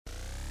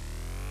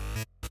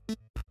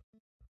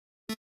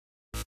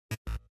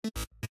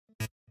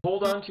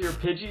Hold on to your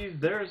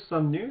Pidgeys, there's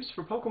some news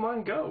for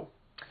Pokemon Go.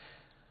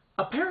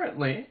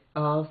 Apparently,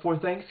 for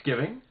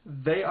Thanksgiving,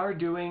 they are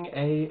doing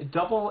a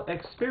double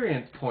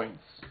experience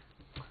points.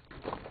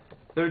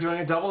 They're doing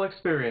a double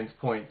experience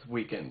points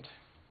weekend.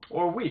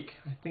 Or week.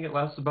 I think it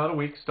lasts about a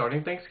week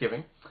starting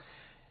Thanksgiving.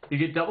 You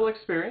get double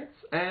experience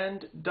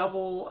and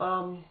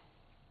double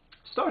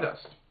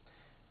Stardust,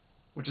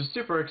 which is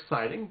super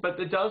exciting, but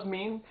it does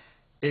mean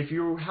if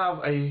you have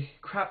a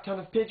crap ton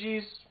of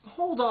Pidgeys,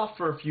 hold off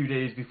for a few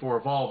days before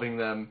evolving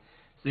them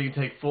so you can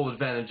take full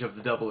advantage of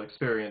the double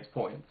experience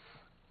points.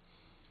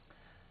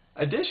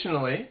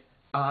 Additionally,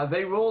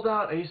 they rolled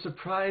out a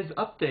surprise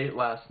update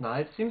last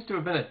night. It seems to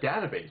have been a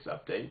database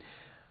update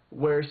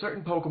where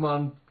certain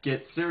Pokemon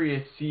get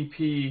serious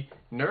CP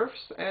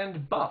nerfs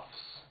and buffs.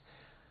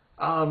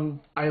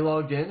 I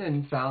logged in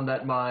and found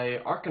that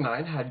my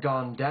Arcanine had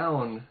gone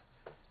down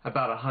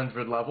about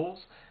 100 levels,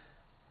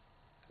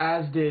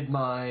 as did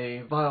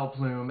my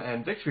Vileplume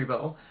and Victory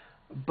Bow,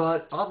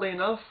 but oddly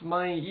enough,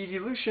 my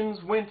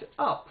evolutions went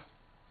up.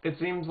 It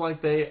seems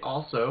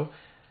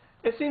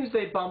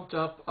they bumped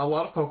up a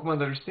lot of Pokemon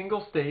that are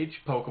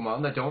single-stage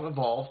Pokemon that don't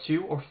evolve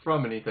to or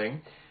from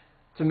anything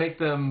to make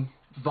them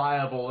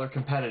viable or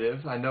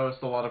competitive. I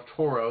noticed a lot of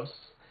Tauros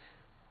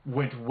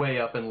went way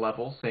up in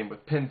levels, same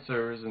with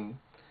Pincers and,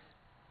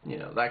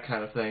 that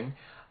kind of thing.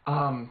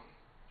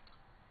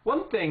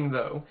 One thing,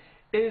 though,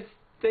 is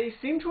they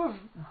seem to have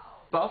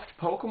buffed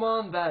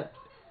Pokemon that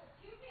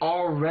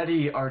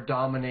already are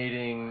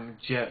dominating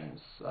gyms.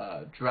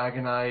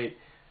 Dragonite,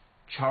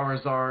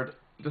 Charizard,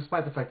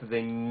 despite the fact that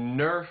they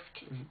nerfed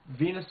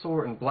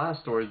Venusaur and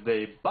Blastoise,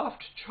 they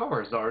buffed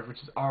Charizard,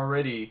 which is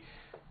already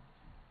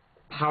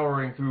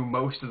powering through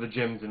most of the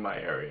gyms in my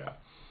area.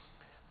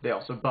 They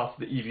also buffed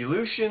the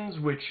evolutions,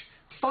 which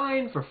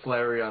fine for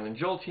Flareon and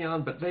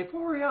Jolteon, but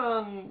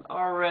Vaporeon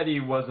already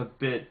was a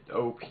bit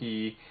OP.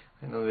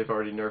 I know they've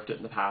already nerfed it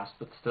in the past,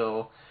 but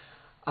still.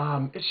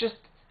 It's just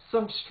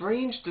some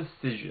strange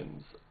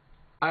decisions.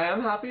 I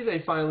am happy they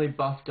finally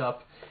buffed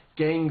up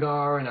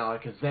Gengar and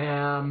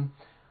Alakazam.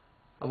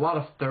 A lot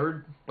of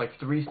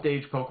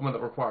three-stage Pokemon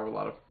that require a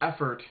lot of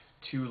effort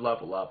to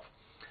level up.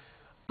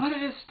 But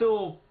it is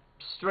still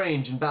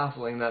strange and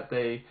baffling that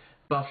they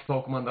buffed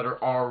Pokemon that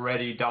are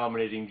already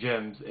dominating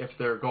gyms if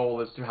their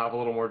goal is to have a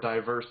little more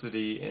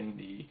diversity in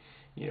the,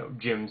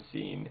 gym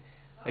scene.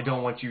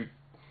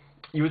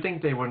 You would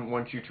think they wouldn't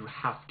want you to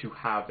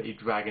have a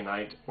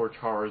Dragonite or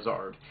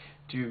Charizard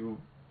to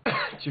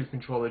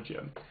control the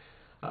gym.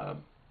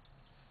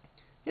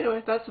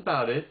 Anyway, that's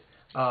about it.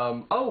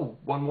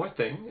 One more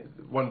thing,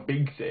 one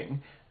big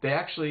thing.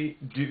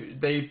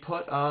 They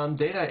put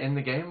data in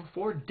the game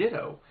for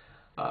Ditto.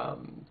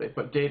 They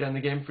put data in the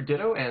game for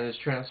Ditto and his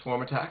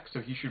Transform attack, so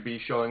he should be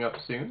showing up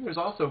soon. There's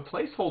also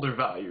placeholder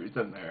values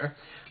in there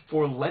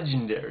for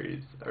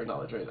legendaries, or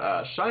not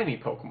legendaries, shiny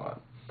Pokemon,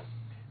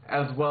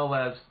 as well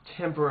as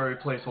temporary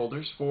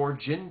placeholders for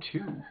Gen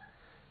 2.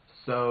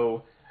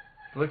 So,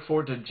 I look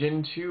forward to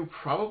Gen 2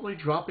 probably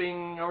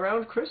dropping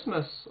around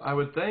Christmas, I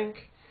would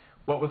think.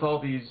 What with all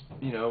these,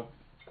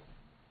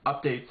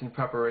 updates in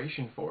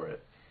preparation for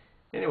it.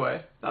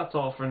 Anyway, that's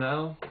all for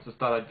now. Just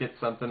thought I'd get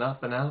something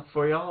up and out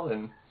for y'all,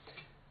 and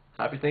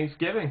happy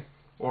Thanksgiving.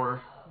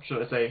 Or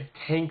should I say,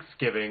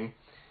 Tanksgiving.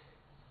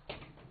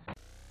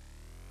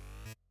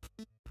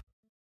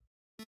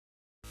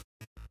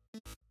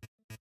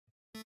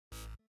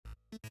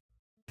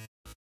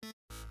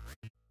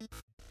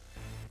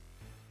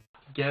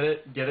 Get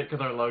it? Get it?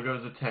 Because our logo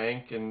is a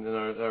tank, and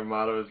our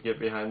motto is get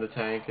behind the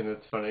tank, and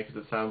it's funny because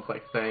it sounds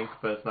like thank,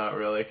 but it's not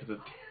really, because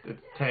it's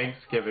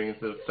Tanksgiving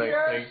instead of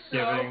Thanksgiving.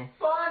 You're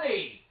so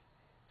funny!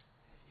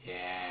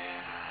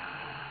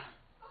 Yeah.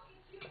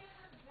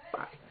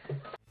 Bye.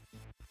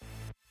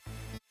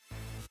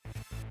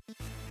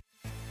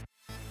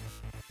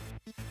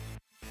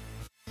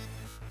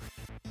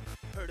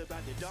 Heard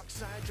about the dark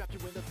side, drop you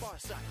in the far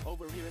side.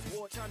 Over here is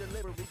wartime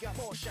delivery, got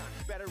more shine.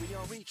 Battery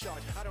on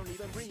recharge, I don't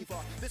even breathe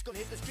hard. This gon'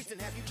 hit the streets and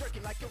have you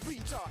jerking like a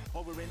retard.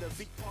 Over in the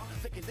V park,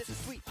 thinking this is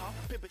sweet, huh?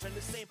 Pimp it in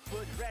the same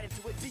hood, rat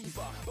into a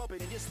diva. Bump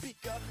it in your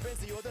speaker,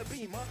 Benzie or the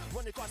Beamer.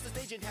 Run across the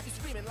stage and have you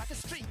screaming like a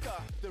streaker.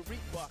 The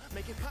Reaper,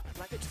 make it pop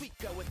like a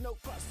tweaker with no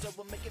crust, so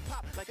we'll make it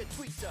pop like a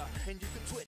tweeter. And you can twit